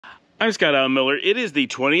I'm Scott Allen Miller. It is the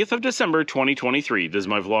 20th of December, 2023. This is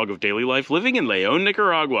my vlog of daily life living in León,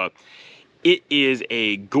 Nicaragua. It is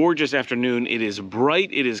a gorgeous afternoon. It is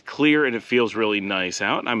bright, it is clear, and it feels really nice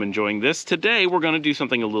out. I'm enjoying this. Today, we're going to do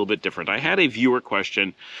something a little bit different. I had a viewer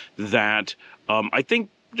question that I think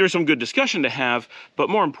there's some good discussion to have, but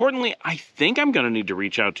more importantly, I think I'm going to need to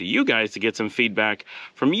reach out to you guys to get some feedback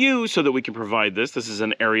from you so that we can provide this. This is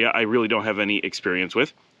an area I really don't have any experience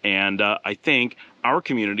with, and I think our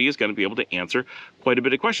community is going to be able to answer quite a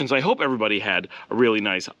bit of questions. I hope everybody had a really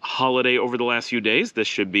nice holiday over the last few days. This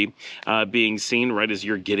should be being seen right as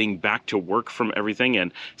you're getting back to work from everything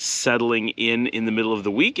and settling in the middle of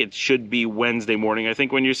the week. It should be Wednesday morning, I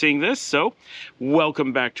think, when you're seeing this. So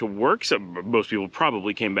welcome back to work. So most people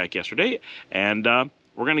probably came back yesterday. And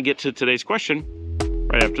we're going to get to today's question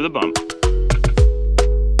right after the bump.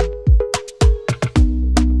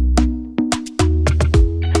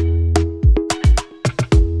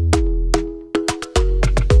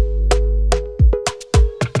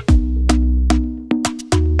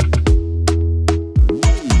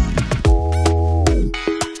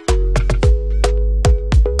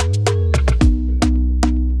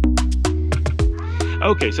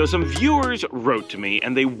 Okay, so some viewers wrote to me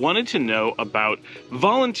and they wanted to know about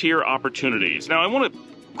volunteer opportunities. Now, I want to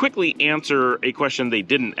quickly answer a question they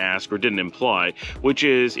didn't ask or didn't imply, which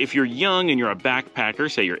is if you're young and you're a backpacker,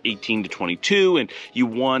 say you're 18 to 22, and you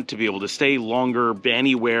want to be able to stay longer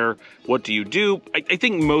anywhere, what do you do? I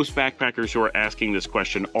think most backpackers who are asking this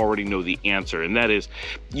question already know the answer, and that is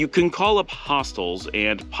you can call up hostels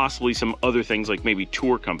and possibly some other things like maybe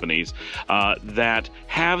tour companies that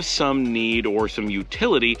have some need or some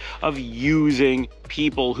utility of using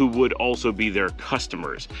people who would also be their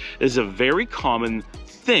customers. This is a very common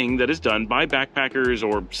thing that is done by backpackers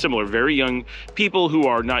or similar very young people who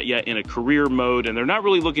are not yet in a career mode, and they're not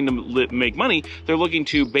really looking to make money. They're looking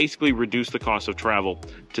to basically reduce the cost of travel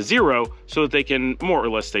to zero so that they can more or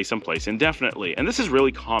less stay someplace indefinitely. And this is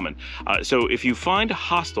really common. So if you find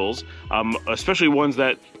hostels, especially ones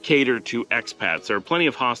that cater to expats, there are plenty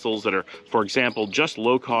of hostels that are, for example, just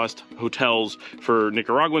low-cost hotels for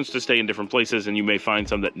Nicaraguans to stay in different places, and you may find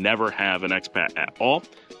some that never have an expat at all.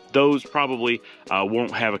 Those probably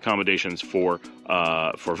won't have accommodations for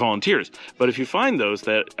volunteers. But if you find those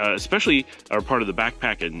that especially are part of the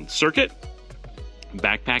backpacking circuit,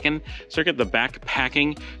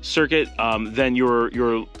 then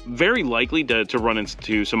you're very likely to run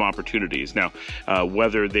into some opportunities. Now,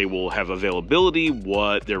 whether they will have availability,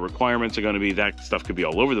 what their requirements are going to be, that stuff could be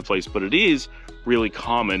all over the place, but it is really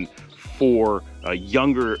common for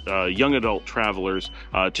young adult travelers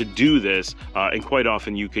to do this, and quite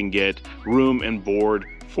often you can get room and board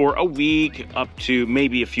for a week up to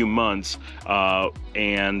maybe a few months,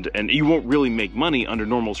 and you won't really make money under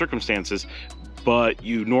normal circumstances, but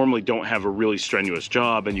you normally don't have a really strenuous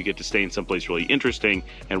job and you get to stay in someplace really interesting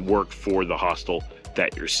and work for the hostel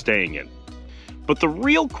that you're staying in. But the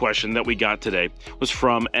real question that we got today was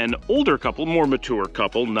from an older couple, more mature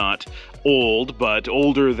couple, not old, but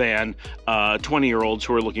older than 20-year-olds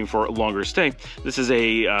who are looking for a longer stay. This is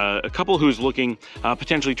a couple who's looking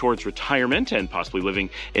potentially towards retirement and possibly living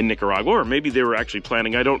in Nicaragua, or maybe they were actually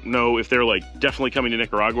planning. I don't know if they're like definitely coming to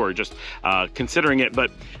Nicaragua or just considering it,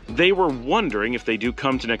 but they were wondering if they do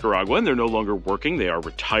come to Nicaragua and they're no longer working, they are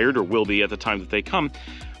retired or will be at the time that they come,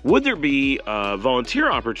 would there be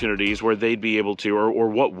volunteer opportunities where they'd be able to, or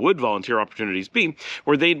what would volunteer opportunities be,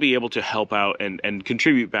 where they'd be able to help out and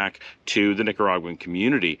contribute back to the Nicaraguan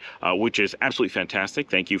community, which is absolutely fantastic.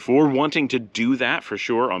 Thank you for wanting to do that for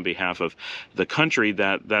sure on behalf of the country.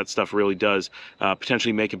 That stuff really does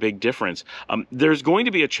potentially make a big difference. There's going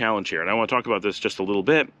to be a challenge here, and I want to talk about this just a little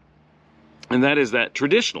bit, and that is that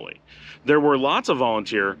traditionally, there were lots of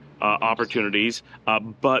volunteer opportunities,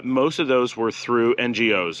 but most of those were through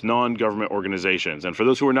NGOs, non-government organizations. And for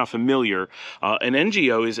those who are not familiar, an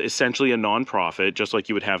NGO is essentially a nonprofit, just like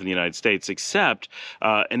you would have in the United States, except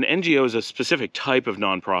an NGO is a specific type of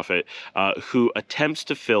nonprofit who attempts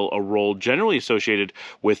to fill a role generally associated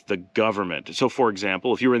with the government. So, for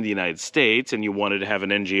example, if you were in the United States and you wanted to have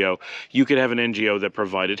an NGO, you could have an NGO that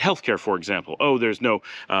provided healthcare, for example. Oh, there's no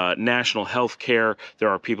national health care. There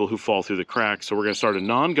are people who fall through the cracks, so we're going to start a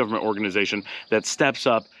non-government organization that steps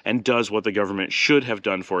up and does what the government should have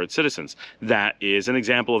done for its citizens. That is an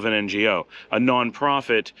example of an NGO, a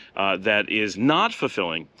nonprofit that is not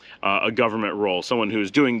fulfilling a government role, someone who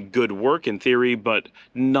is doing good work in theory, but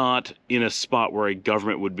not in a spot where a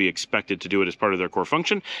government would be expected to do it as part of their core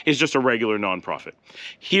function, is just a regular nonprofit.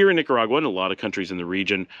 Here in Nicaragua and a lot of countries in the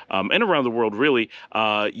region and around the world really,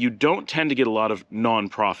 you don't tend to get a lot of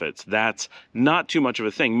nonprofits. That's not too much of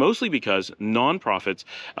a thing, mostly because nonprofits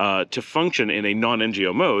to function in a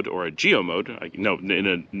non-NGO mode or a geo mode, no, in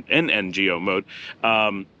an NNGO mode,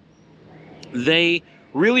 they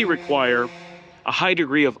really require a high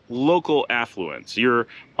degree of local affluence. You're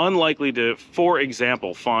unlikely to, for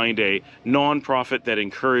example, find a nonprofit that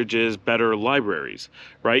encourages better libraries,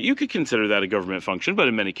 right? You could consider that a government function, but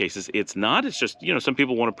in many cases it's not. It's just, some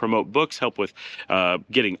people want to promote books, help with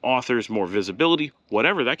getting authors more visibility,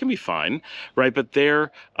 whatever. That can be fine, right? But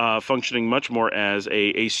they're functioning much more as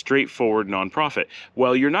a straightforward nonprofit.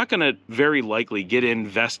 Well, you're not going to very likely get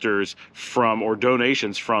investors from or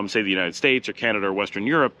donations from, say, the United States or Canada or Western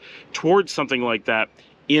Europe towards something like that.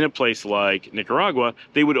 In a place like Nicaragua,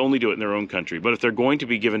 they would only do it in their own country. But if they're going to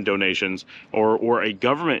be given donations or a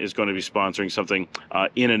government is going to be sponsoring something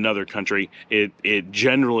in another country, it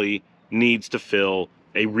generally needs to fill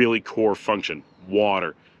a really core function: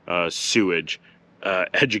 water, sewage,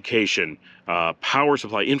 education, power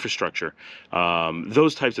supply, infrastructure,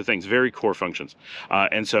 those types of things, very core functions.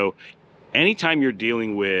 And so anytime you're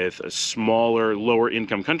dealing with smaller, lower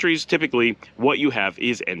income countries, typically what you have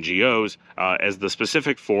is NGOs as the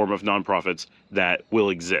specific form of nonprofits that will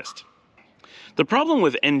exist. The problem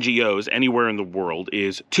with NGOs anywhere in the world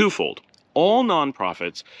is twofold. All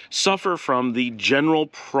nonprofits suffer from the general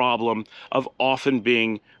problem of often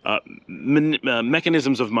being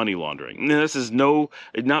mechanisms of money laundering. Now, this is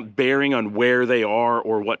not bearing on where they are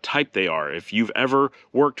or what type they are. If you've ever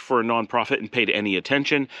worked for a nonprofit and paid any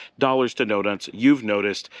attention, dollars to donuts, you've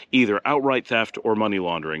noticed either outright theft or money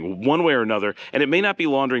laundering, one way or another. And it may not be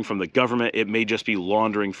laundering from the government. It may just be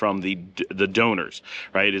laundering from the donors,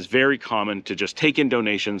 right? It is very common to just take in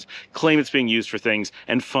donations, claim it's being used for things,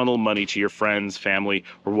 and funnel money to your friends, family,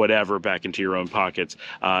 or whatever back into your own pockets.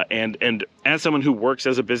 And as someone who works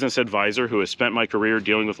as a business advisor, who has spent my career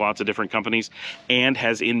dealing with lots of different companies and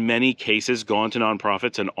has in many cases gone to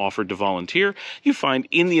nonprofits and offered to volunteer, you find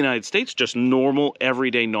in the United States, just normal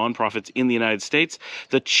everyday nonprofits in the United States,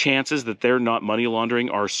 the chances that they're not money laundering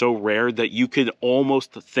are so rare that you could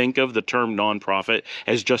almost think of the term nonprofit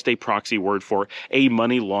as just a proxy word for a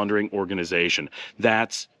money laundering organization.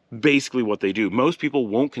 That's basically what they do. Most people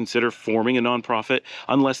won't consider forming a nonprofit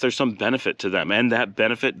unless there's some benefit to them, and that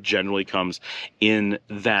benefit generally comes in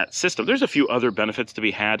that system. There's a few other benefits to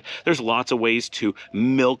be had. There's lots of ways to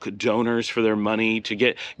milk donors for their money, to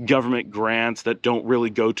get government grants that don't really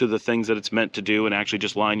go to the things that it's meant to do and actually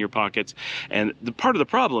just line your pockets. And the part of the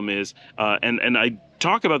problem is, and I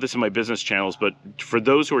talk about this in my business channels, but for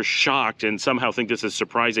those who are shocked and somehow think this is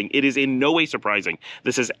surprising, it is in no way surprising.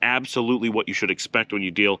 This is absolutely what you should expect when you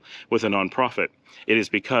deal with a nonprofit. It is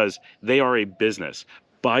because they are a business.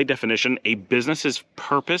 By definition, a business's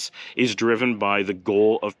purpose is driven by the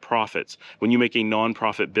goal of profits. When you make a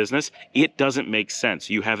nonprofit business, it doesn't make sense.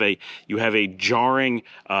 You have a jarring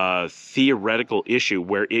theoretical issue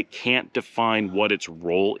where it can't define what its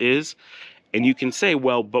role is. And you can say,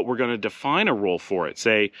 well, but we're going to define a role for it.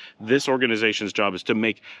 Say, this organization's job is to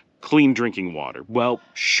make clean drinking water. Well,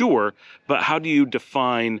 sure, but how do you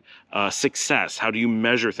define success? How do you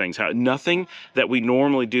measure things? Nothing that we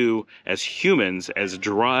normally do as humans, as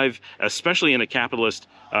drive, especially in a capitalist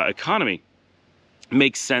economy,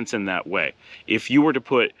 makes sense in that way. If you were to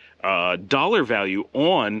put dollar value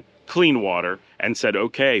on clean water and said,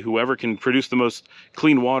 okay, whoever can produce the most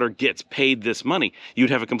clean water gets paid this money, you'd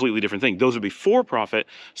have a completely different thing. Those would be for-profit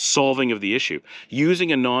solving of the issue.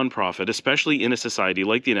 Using a nonprofit, especially in a society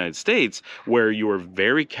like the United States, where you are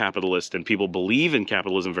very capitalist and people believe in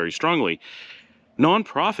capitalism very strongly,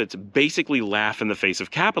 nonprofits basically laugh in the face of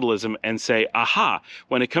capitalism and say, aha,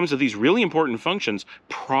 when it comes to these really important functions,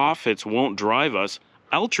 profits won't drive us,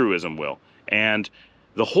 altruism will. And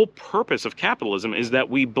the whole purpose of capitalism is that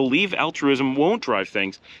we believe altruism won't drive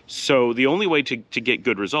things. So the only way to get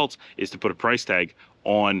good results is to put a price tag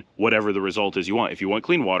on whatever the result is you want. If you want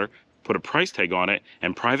clean water, put a price tag on it,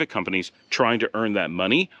 and private companies trying to earn that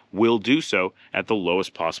money will do so at the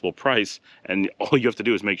lowest possible price. And all you have to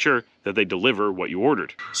do is make sure that they deliver what you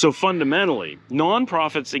ordered. So fundamentally,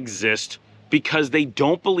 nonprofits exist because they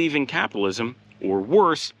don't believe in capitalism, or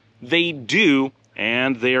worse, they do,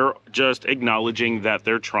 and they're just acknowledging that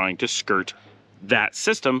they're trying to skirt that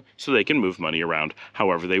system so they can move money around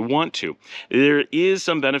however they want to. There is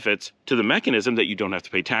some benefits to the mechanism that you don't have to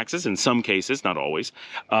pay taxes in some cases, not always,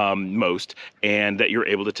 most, and that you're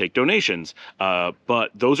able to take donations. But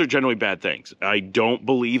those are generally bad things. I don't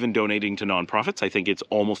believe in donating to nonprofits. I think it's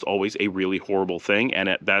almost always a really horrible thing, and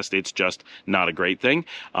at best, it's just not a great thing.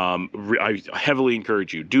 I heavily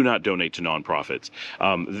encourage you, do not donate to nonprofits.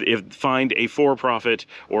 Find a for-profit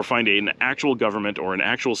or find an actual government or an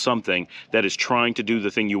actual something that is trying to do the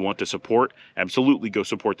thing you want to support, absolutely go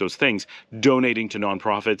support those things. Donating to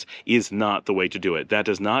nonprofits is not the way to do it. That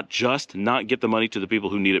does not just not get the money to the people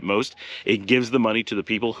who need it most. It gives the money to the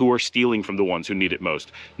people who are stealing from the ones who need it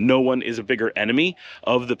most. No one is a bigger enemy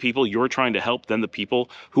of the people you're trying to help than the people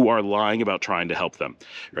who are lying about trying to help them,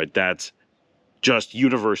 right? That's just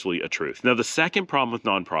universally a truth. Now, the second problem with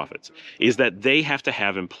nonprofits is that they have to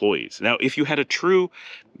have employees. Now, if you had a true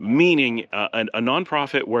meaning, a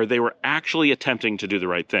nonprofit where they were actually attempting to do the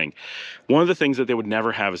right thing, one of the things that they would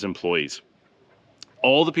never have is employees.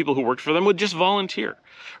 All the people who worked for them would just volunteer,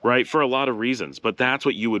 right? For a lot of reasons, but that's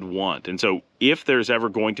what you would want. And so if there's ever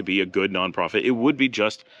going to be a good nonprofit, it would be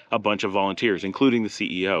just a bunch of volunteers, including the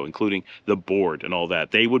CEO, including the board and all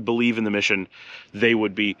that. They would believe in the mission. They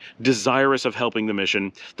would be desirous of helping the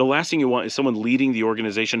mission. The last thing you want is someone leading the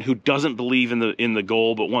organization who doesn't believe in the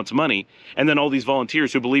goal but wants money, and then all these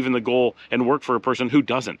volunteers who believe in the goal and work for a person who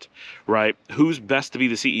doesn't, right? Who's best to be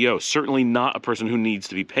the CEO? Certainly not a person who needs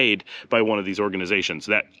to be paid by one of these organizations.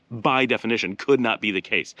 That, by definition, could not be the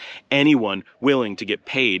case. Anyone willing to get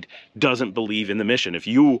paid doesn't believe in the mission. If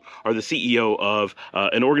you are the CEO of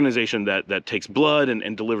an organization that takes blood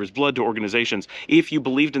and delivers blood to organizations, if you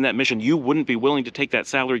believed in that mission, you wouldn't be willing to take that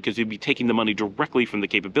salary because you'd be taking the money directly from the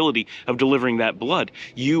capability of delivering that blood.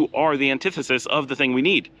 You are the antithesis of the thing we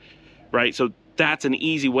need, right? So that's an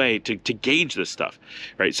easy way to gauge this stuff,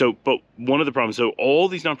 right? So, but one of the problems, so all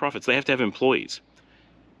these nonprofits, they have to have employees.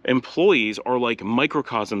 Employees are like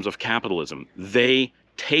microcosms of capitalism. They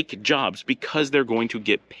take jobs because they're going to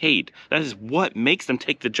get paid. That is what makes them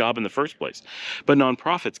take the job in the first place. But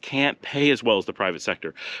nonprofits can't pay as well as the private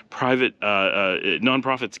sector.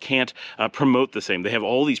 Nonprofits can't promote the same. They have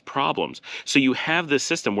all these problems. So you have this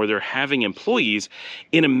system where they're having employees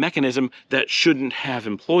in a mechanism that shouldn't have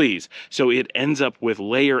employees. So it ends up with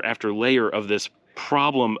layer after layer of this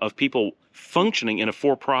problem of people functioning in a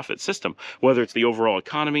for-profit system, whether it's the overall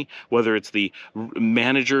economy, whether it's the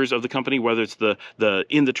managers of the company, whether it's the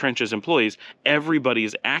in the trenches employees. Everybody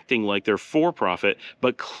is acting like they're for-profit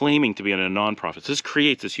but claiming to be in a non-profit. So this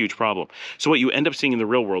creates this huge problem. So what you end up seeing in the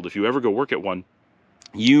real world, if you ever go work at one,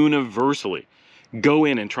 universally go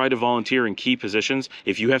in and try to volunteer in key positions.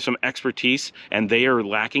 If you have some expertise and they are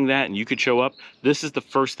lacking that and you could show up, this is the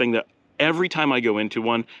first thing that every time I go into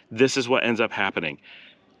one, this is what ends up happening.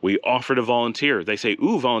 We offer to volunteer. They say,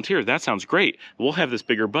 ooh, volunteer, that sounds great. We'll have this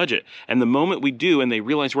bigger budget. And the moment we do and they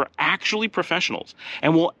realize we're actually professionals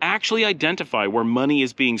and we'll actually identify where money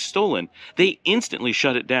is being stolen, they instantly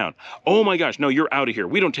shut it down. Oh my gosh, no, you're out of here.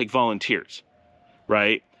 We don't take volunteers,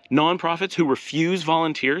 right? Nonprofits who refuse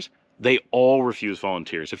volunteers, they all refuse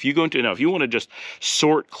volunteers. If you go into, now, if you want to just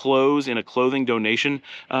sort clothes in a clothing donation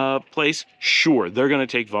place, sure, they're going to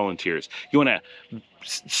take volunteers. You want to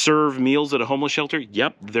serve meals at a homeless shelter?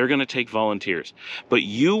 Yep, they're going to take volunteers. But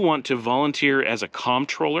you want to volunteer as a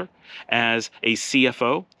comptroller, as a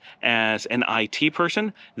CFO, as an IT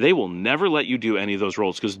person, they will never let you do any of those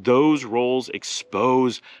roles because those roles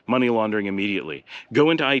expose money laundering immediately.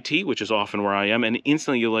 Go into IT, which is often where I am, and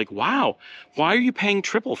instantly you're like, wow, why are you paying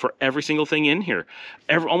triple for every single thing in here?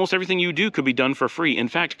 Almost everything you do could be done for free. In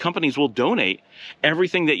fact, companies will donate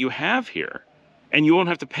everything that you have here and you won't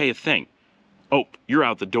have to pay a thing. Oh, you're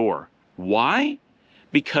out the door. Why?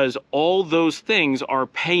 Because all those things are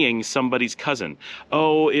paying somebody's cousin.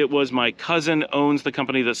 Oh, it was my cousin owns the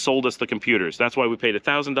company that sold us the computers. That's why we paid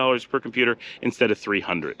 $1,000 per computer instead of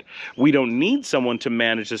 $300. We don't need someone to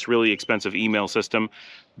manage this really expensive email system,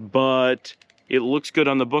 but it looks good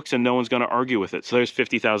on the books and no one's going to argue with it. So there's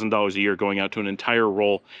 $50,000 a year going out to an entire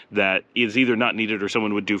role that is either not needed or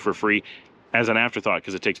someone would do for free as an afterthought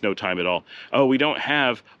because it takes no time at all. Oh, we don't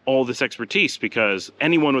have all this expertise because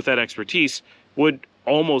anyone with that expertise would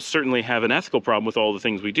almost certainly have an ethical problem with all the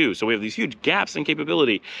things we do. So we have these huge gaps in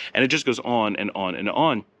capability, and it just goes on and on and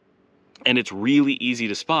on. And it's really easy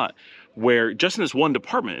to spot where just in this one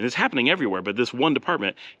department, and it's happening everywhere, but this one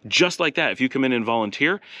department, just like that, if you come in and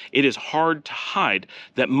volunteer, it is hard to hide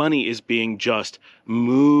that money is being just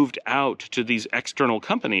moved out to these external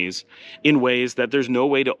companies in ways that there's no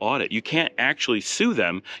way to audit. You can't actually sue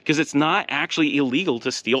them because it's not actually illegal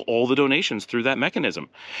to steal all the donations through that mechanism.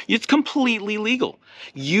 It's completely legal.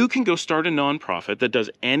 You can go start a nonprofit that does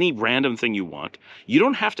any random thing you want. You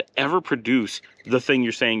don't have to ever produce the thing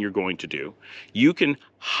you're saying you're going to do. You can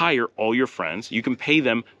hire all your friends. You can pay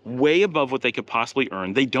them way above what they could possibly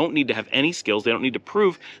earn. They don't need to have any skills. They don't need to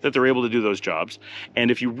prove that they're able to do those jobs. And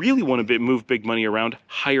if you really want to move big money around, around,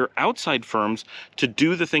 hire outside firms to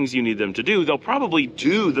do the things you need them to do. They'll probably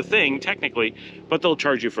do the thing technically, but they'll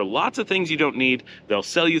charge you for lots of things you don't need. They'll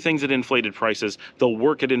sell you things at inflated prices. They'll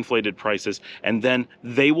work at inflated prices. And then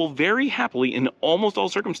they will very happily, in almost all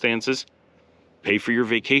circumstances, pay for your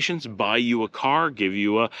vacations, buy you a car, give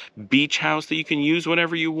you a beach house that you can use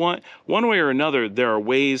whenever you want. One way or another, there are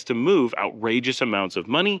ways to move outrageous amounts of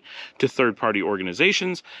money to third-party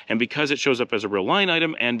organizations. And because it shows up as a real line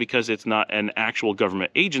item, and because it's not an actual government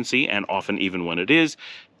agency, and often even when it is,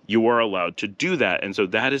 you are allowed to do that. And so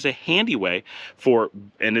that is a handy way for,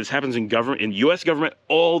 and this happens in government, in US government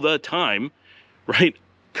all the time, right?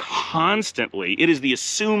 Constantly. It is the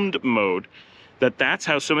assumed mode that that's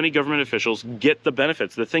how so many government officials get the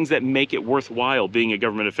benefits, the things that make it worthwhile being a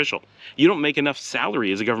government official. You don't make enough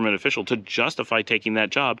salary as a government official to justify taking that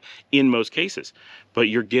job in most cases. But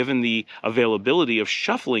you're given the availability of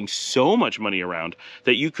shuffling so much money around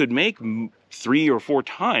that you could make 3 or 4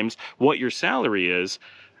 times what your salary is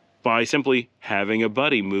by simply having a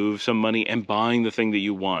buddy move some money and buying the thing that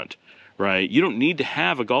you want. Right? You don't need to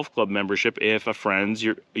have a golf club membership if a friend's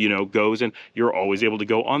goes and you're always able to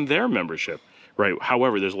go on their membership. Right?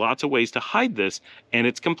 However, there's lots of ways to hide this, and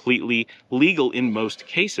it's completely legal in most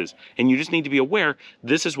cases. And you just need to be aware,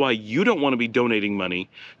 this is why you don't want to be donating money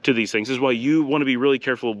to these things. This is why you want to be really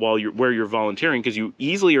careful where you're volunteering, because you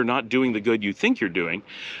easily are not doing the good you think you're doing.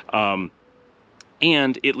 And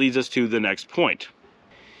it leads us to the next point.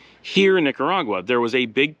 Here in Nicaragua, there was a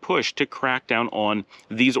big push to crack down on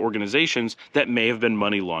these organizations that may have been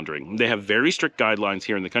money laundering. They have very strict guidelines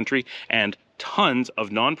here in the country, and tons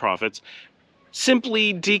of nonprofits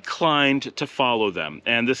simply declined to follow them.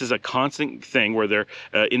 And this is a constant thing where they're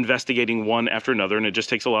investigating one after another, and it just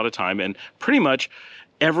takes a lot of time. And pretty much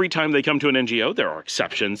every time they come to an NGO, there are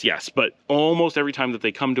exceptions, yes, but almost every time that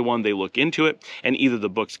they come to one, they look into it, and either the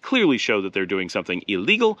books clearly show that they're doing something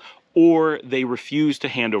illegal, or they refuse to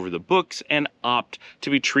hand over the books and opt to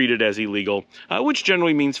be treated as illegal, which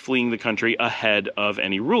generally means fleeing the country ahead of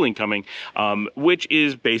any ruling coming, which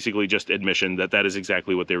is basically just admission that that is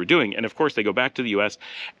exactly what they were doing. And of course, they go back to the US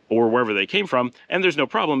or wherever they came from, and there's no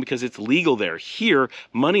problem because it's legal there. Here,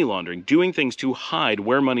 money laundering, doing things to hide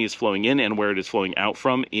where money is flowing in and where it is flowing out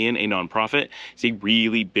from in a nonprofit, is a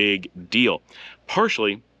really big deal.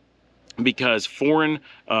 Partially because foreign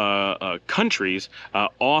countries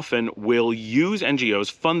often will use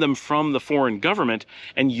NGOs, fund them from the foreign government,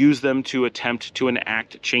 and use them to attempt to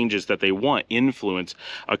enact changes that they want, influence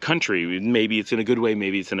a country. Maybe it's in a good way,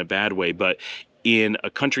 maybe it's in a bad way, but in a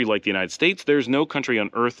country like the United States, there's no country on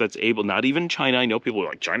earth that's able, not even China. I know people are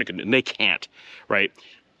like, China can, and they can't, right?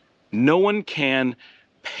 No one can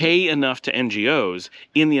pay enough to NGOs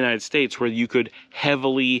in the United States where you could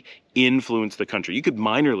heavily influence the country. You could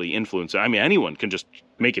minorly influence it. I mean, anyone can just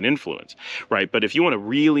make an influence, right? But if you want to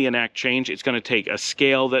really enact change, it's going to take a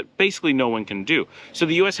scale that basically no one can do. So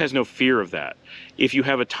the U.S. has no fear of that. If you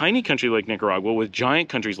have a tiny country like Nicaragua with giant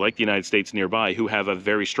countries like the United States nearby who have a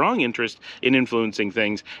very strong interest in influencing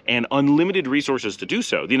things and unlimited resources to do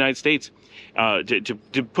so, the United States,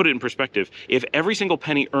 to put it in perspective, if every single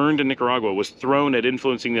penny earned in Nicaragua was thrown at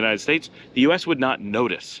influencing the United States, the U.S. would not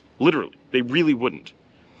notice. Literally, they really wouldn't.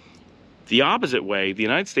 The opposite way, the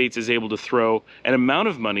United States is able to throw an amount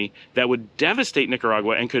of money that would devastate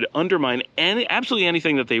Nicaragua and could undermine absolutely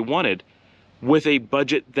anything that they wanted with a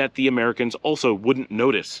budget that the Americans also wouldn't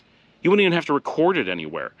notice. You wouldn't even have to record it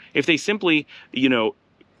anywhere. If they simply,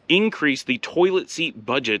 increase the toilet seat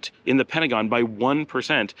budget in the Pentagon by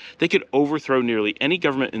 1%, they could overthrow nearly any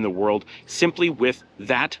government in the world simply with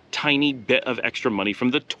that tiny bit of extra money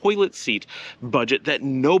from the toilet seat budget that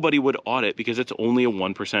nobody would audit because it's only a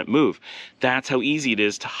 1% move. That's how easy it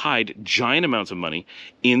is to hide giant amounts of money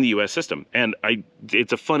in the US system. And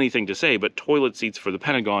it's a funny thing to say, but toilet seats for the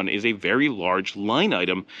Pentagon is a very large line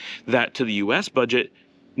item that to the US budget,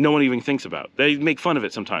 no one even thinks about. They make fun of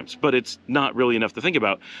it sometimes, but it's not really enough to think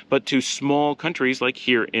about. But to small countries like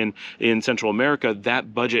here in Central America,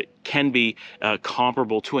 that budget can be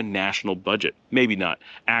comparable to a national budget. Maybe not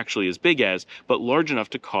actually as big as, but large enough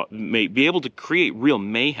to be able to create real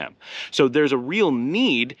mayhem. So there's a real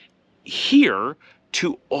need here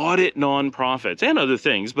to audit nonprofits and other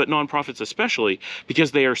things, but nonprofits especially,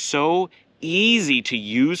 because they are so easy to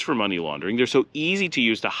use for money laundering. They're so easy to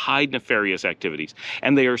use to hide nefarious activities.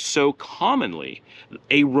 And they are so commonly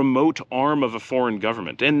a remote arm of a foreign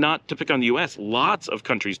government. And not to pick on the US, lots of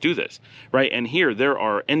countries do this, right? And here there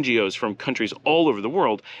are NGOs from countries all over the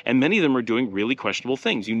world, and many of them are doing really questionable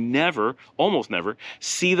things. You never, almost never,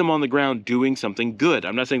 see them on the ground doing something good.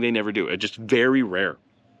 I'm not saying they never do. It's just very rare.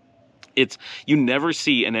 You never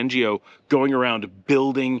see an NGO going around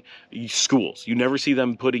building schools. You never see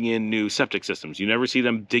them putting in new septic systems. You never see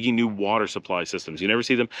them digging new water supply systems. You never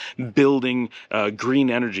see them building green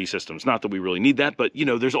energy systems. Not that we really need that, but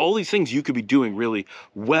there's all these things you could be doing really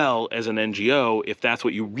well as an NGO if that's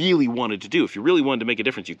what you really wanted to do. If you really wanted to make a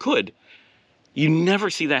difference, you could. You never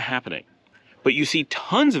see that happening. But you see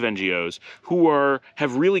tons of NGOs who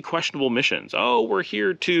have really questionable missions. Oh, we're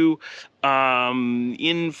here to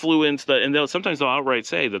influence and sometimes they'll outright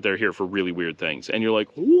say that they're here for really weird things. And you're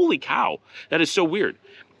like, holy cow, that is so weird.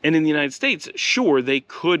 And in the United States, sure, they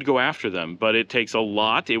could go after them, but it takes a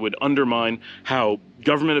lot. It would undermine how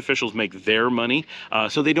government officials make their money,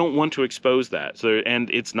 so they don't want to expose that. And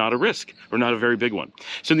it's not a risk, or not a very big one.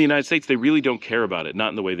 So in the United States, they really don't care about it, not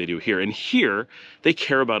in the way they do here. And here, they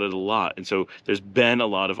care about it a lot. And so there's been a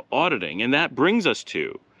lot of auditing. And that brings us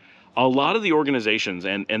to a lot of the organizations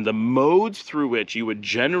and the modes through which you would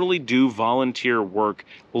generally do volunteer work,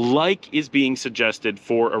 like is being suggested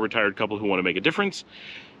for a retired couple who want to make a difference.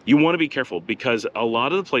 You want to be careful, because a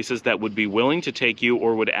lot of the places that would be willing to take you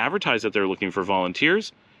or would advertise that they're looking for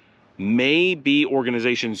volunteers may be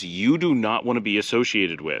organizations you do not want to be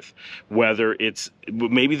associated with.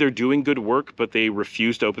 Maybe they're doing good work, but they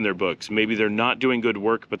refuse to open their books. Maybe they're not doing good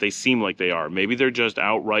work, but they seem like they are. Maybe they're just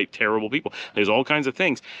outright terrible people. There's all kinds of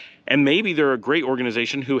things. And maybe they're a great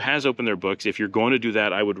organization who has opened their books. If you're going to do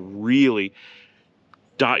that, I would really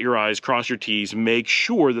dot your I's, cross your T's, make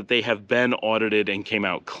sure that they have been audited and came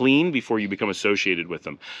out clean before you become associated with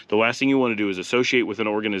them. The last thing you want to do is associate with an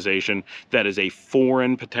organization that is a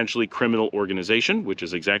foreign, potentially criminal organization, which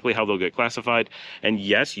is exactly how they'll get classified. And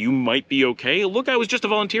yes, you might be okay. Look, I was just a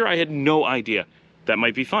volunteer. I had no idea. That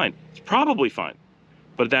might be fine. It's probably fine.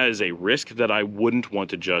 But that is a risk that I wouldn't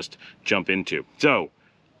want to just jump into. So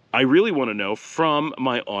I really want to know from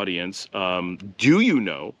my audience, do you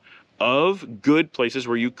know of good places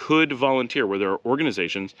where you could volunteer, where there are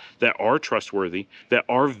organizations that are trustworthy, that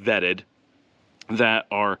are vetted, that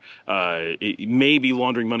are maybe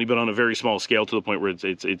laundering money, but on a very small scale, to the point where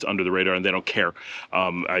it's under the radar and they don't care.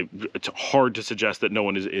 It's hard to suggest that no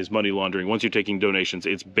one is money laundering. Once you're taking donations,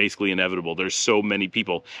 it's basically inevitable. There's so many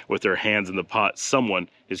people with their hands in the pot. Someone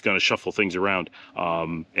is going to shuffle things around.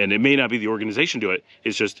 And it may not be the organization do it.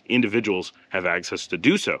 It's just individuals have access to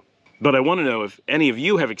do so. But I want to know if any of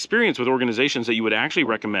you have experience with organizations that you would actually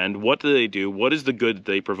recommend. What do they do? What is the good that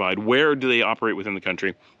they provide? Where do they operate within the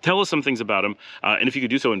country? Tell us some things about them. And if you could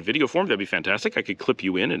do so in video form, that'd be fantastic. I could clip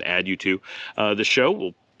you in and add you to the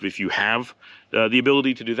show. If you have the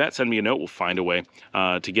ability to do that, send me a note. We'll find a way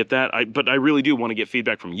to get that. But I really do want to get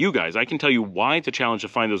feedback from you guys. I can tell you why it's a challenge to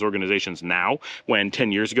find those organizations now, when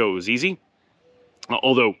 10 years ago it was easy.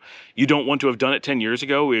 Although you don't want to have done it 10 years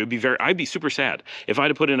ago, I'd be super sad if I'd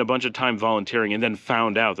have put in a bunch of time volunteering and then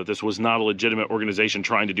found out that this was not a legitimate organization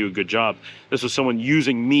trying to do a good job. This was someone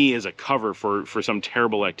using me as a cover for some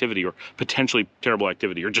terrible activity, or potentially terrible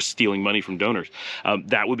activity, or just stealing money from donors.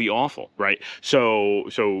 That would be awful, right?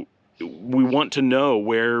 So we want to know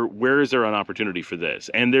where is there an opportunity for this.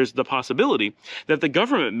 And there's the possibility that the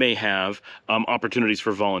government may have opportunities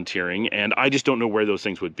for volunteering, and I just don't know where those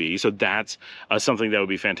things would be. So that's something that would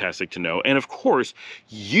be fantastic to know. And of course,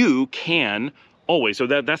 you can always, so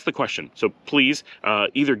that's the question. So please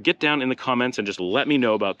either get down in the comments and just let me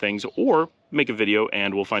know about things, or make a video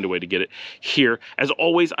and we'll find a way to get it here. As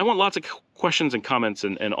always, I want lots of questions and comments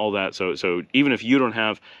and all that. So even if you don't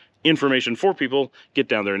have information for people, get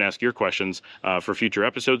down there and ask your questions for future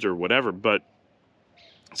episodes or whatever. But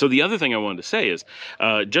so the other thing I wanted to say is,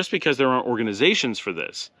 just because there aren't organizations for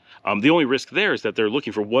this, the only risk there is that they're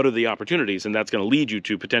looking for what are the opportunities, and that's going to lead you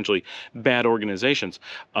to potentially bad organizations.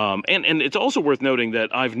 And it's also worth noting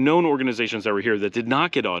that I've known organizations that were here that did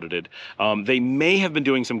not get audited. They may have been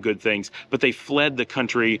doing some good things, but they fled the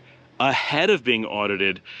country ahead of being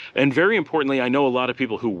audited. And very importantly, I know a lot of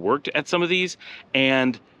people who worked at some of these,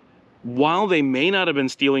 and while they may not have been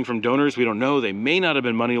stealing from donors, we don't know, they may not have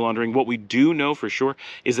been money laundering. What we do know for sure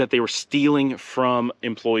is that they were stealing from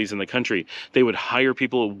employees in the country. They would hire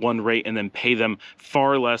people at one rate and then pay them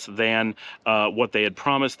far less than what they had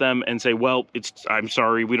promised them, and say, well, I'm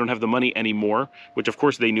sorry, we don't have the money anymore, which of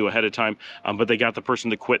course they knew ahead of time, but they got the person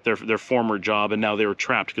to quit their former job, and now they were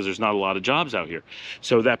trapped because there's not a lot of jobs out here.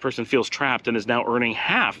 So that person feels trapped and is now earning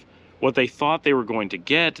half what they thought they were going to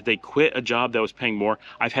get. They quit a job that was paying more.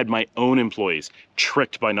 I've had my own employees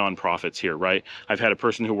tricked by nonprofits here, right? I've had a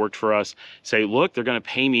person who worked for us say, look, they're going to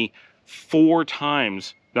pay me 4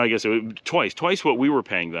 times No, I guess it was twice what we were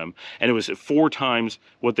paying them, and it was 4 times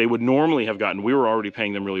what they would normally have gotten. We were already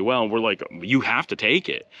paying them really well, and we're like, you have to take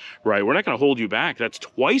it, right? We're not going to hold you back. That's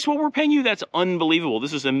twice what we're paying you. That's unbelievable.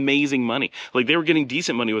 This is amazing money. Like, they were getting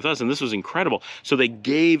decent money with us, and this was incredible. So they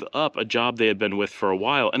gave up a job they had been with for a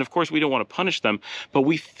while, and of course we don't want to punish them, but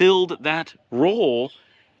we filled that role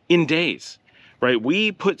in days. Right?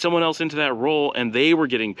 We put someone else into that role and they were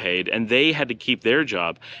getting paid and they had to keep their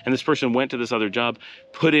job. And this person went to this other job,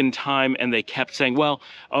 put in time, and they kept saying, well,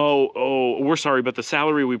 we're sorry, but the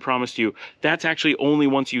salary we promised you, that's actually only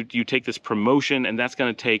once you take this promotion, and that's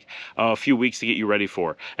going to take a few weeks to get you ready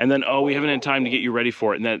for. And then, we haven't had time to get you ready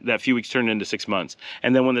for it. And that few weeks turned into 6 months.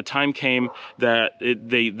 And then when the time came that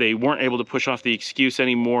they weren't able to push off the excuse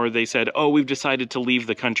anymore, they said, we've decided to leave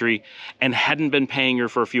the country, and hadn't been paying her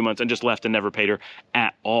for a few months and just left and never paid her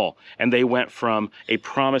at all. And they went from a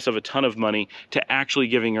promise of a ton of money to actually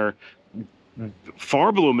giving her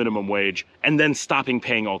far below minimum wage and then stopping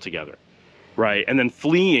paying altogether. Right? And then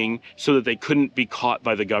fleeing so that they couldn't be caught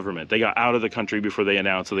by the government. They got out of the country before they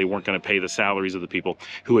announced that they weren't going to pay the salaries of the people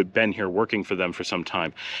who had been here working for them for some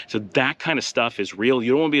time. So that kind of stuff is real.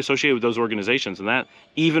 You don't want to be associated with those organizations, and that,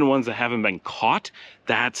 even ones that haven't been caught,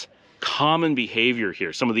 that's common behavior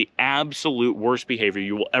here. Some of the absolute worst behavior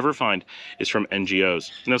you will ever find is from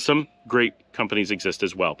NGOs. Now, some great companies exist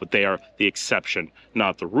as well, but they are the exception,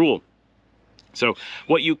 not the rule. So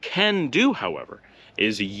what you can do, however,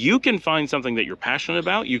 is you can find something that you're passionate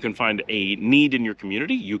about. You can find a need in your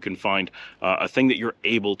community. You can find a thing that you're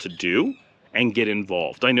able to do and get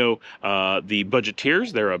involved. I know the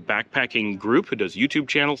Budgeteers, they're a backpacking group who does YouTube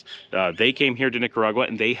channels. They came here to Nicaragua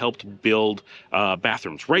and they helped build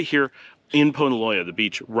bathrooms right here in Ponaloya, the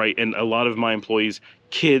beach, right? And a lot of my employees'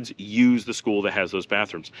 kids use the school that has those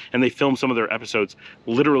bathrooms. And they film some of their episodes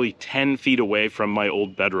literally 10 feet away from my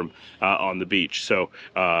old bedroom on the beach. So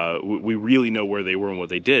we really know where they were and what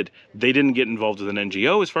they did. They didn't get involved with an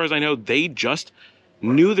NGO, as far as I know. They just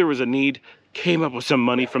knew there was a need, came up with some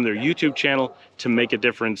money from their YouTube channel to make a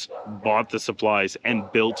difference, bought the supplies, and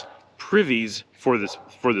built privies for this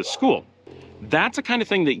school. That's the kind of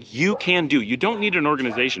thing that you can do. You don't need an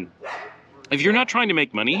organization. If you're not trying to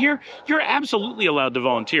make money here, you're absolutely allowed to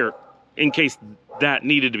volunteer in case that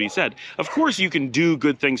needed to be said. Of course, you can do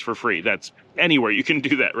good things for free. That's anywhere you can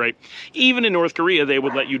do that, right? Even in North Korea, they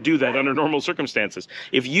would let you do that under normal circumstances.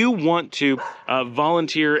 If you want to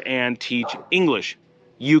volunteer and teach English,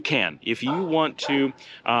 you can. If you want to,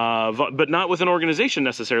 but not with an organization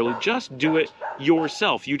necessarily, just do it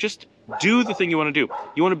yourself. You just do the thing you want to do.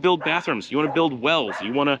 You want to build bathrooms. You want to build wells.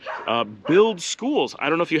 You want to build schools. I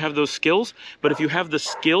don't know if you have those skills, but if you have the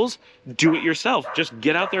skills, do it yourself. Just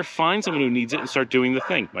get out there, find someone who needs it, and start doing the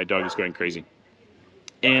thing. My dog is going crazy.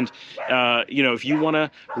 And, if you want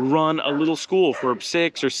to run a little school for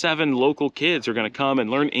 6 or 7 local kids who are going to come and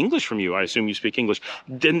learn English from you, I assume you speak English,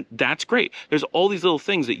 then that's great. There's all these little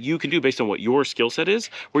things that you can do based on what your skill set is,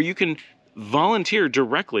 where you can volunteer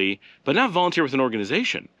directly, but not volunteer with an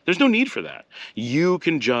organization. There's no need for that. You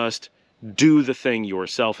can just do the thing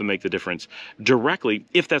yourself and make the difference directly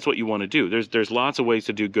if that's what you want to do. There's lots of ways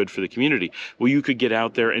to do good for the community. Well, you could get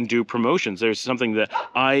out there and do promotions. There's something that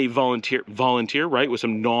I volunteer, right, with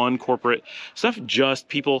some non-corporate stuff, just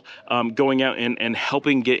people going out and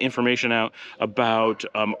helping get information out about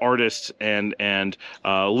artists and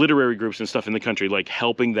literary groups and stuff in the country, like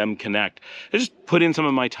helping them connect. I just put in some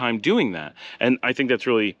of my time doing that. And I think that's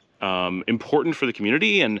really important for the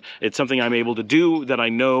community, and it's something I'm able to do that I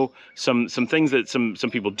know some things that some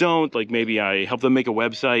people don't, like maybe I help them make a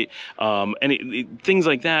website, things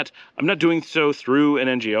like that. I'm not doing so through an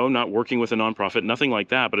NGO, I'm not working with a nonprofit, nothing like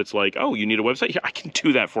that, but it's like, oh, you need a website? Yeah, I can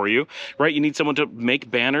do that for you, right? You need someone to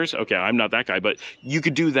make banners? Okay, I'm not that guy, but you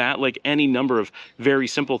could do that, like any number of very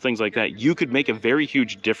simple things like that. You could make a very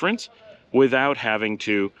huge difference without having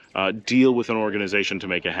to deal with an organization to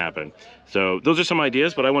make it happen. So those are some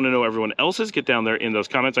ideas, but I want to know everyone else's. Get down there in those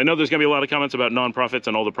comments. I know there's going to be a lot of comments about nonprofits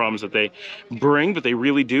and all the problems that they bring, but they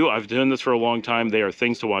really do. I've done this for a long time. They are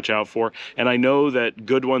things to watch out for. And I know that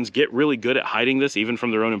good ones get really good at hiding this, even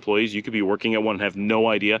from their own employees. You could be working at one and have no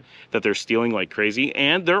idea that they're stealing like crazy.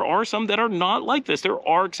 And there are some that are not like this. There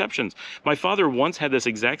are exceptions. My father once had this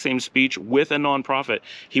exact same speech with a nonprofit.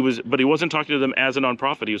 But he wasn't talking to them as a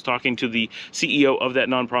nonprofit. He was talking to the CEO of that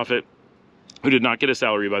nonprofit who did not get a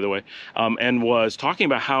salary, by the way, and was talking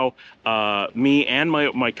about how me and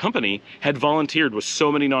my company had volunteered with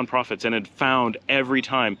so many nonprofits and had found every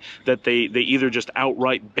time that they either just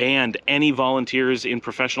outright banned any volunteers in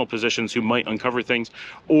professional positions who might uncover things,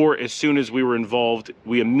 or as soon as we were involved,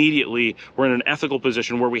 we immediately were in an ethical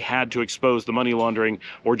position where we had to expose the money laundering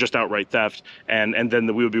or just outright theft, and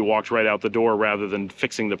then we would be walked right out the door rather than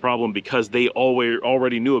fixing the problem, because they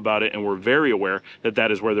already knew about it and were very aware that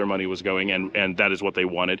that is where their money was going, and that is what they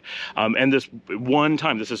wanted. And this one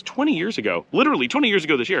time, this is 20 years ago, literally 20 years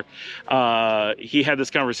ago this year, he had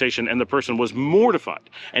this conversation and the person was mortified.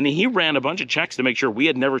 And he ran a bunch of checks to make sure we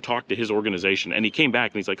had never talked to his organization. And he came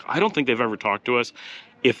back and he's like, I don't think they've ever talked to us.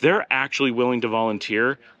 If they're actually willing to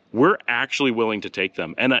volunteer, we're actually willing to take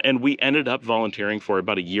them. And we ended up volunteering for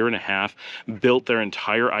about a year and a half, built their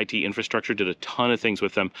entire IT infrastructure, did a ton of things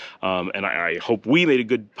with them. And I hope we made a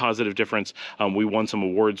good positive difference. We won some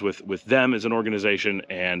awards with them as an organization,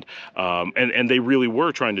 and they really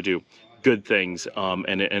were trying to do good things.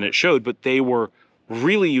 And it showed, but they were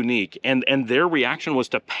really unique. And their reaction was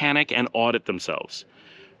to panic and audit themselves.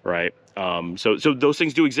 Right. So those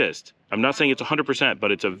things do exist. I'm not saying it's 100%,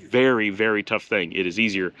 but it's a very, very tough thing. It is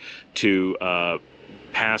easier to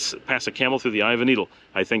pass a camel through the eye of a needle,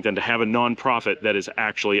 I think, than to have a nonprofit that is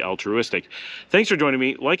actually altruistic. Thanks for joining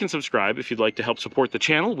me. Like and subscribe if you'd like to help support the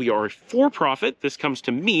channel. We are for-profit. This comes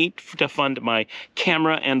to me to fund my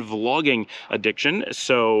camera and vlogging addiction.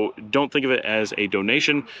 So don't think of it as a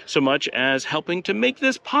donation so much as helping to make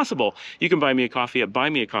this possible. You can buy me a coffee at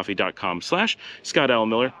buymeacoffee.com/Scott Allen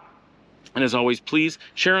Miller. And as always, please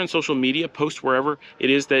share on social media, post wherever it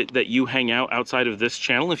is that you hang out outside of this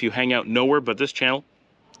channel. If you hang out nowhere but this channel,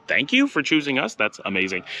 thank you for choosing us. That's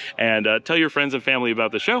amazing. And tell your friends and family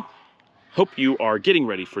about the show. Hope you are getting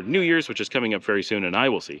ready for New Year's, which is coming up very soon. And I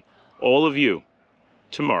will see all of you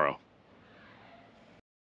tomorrow.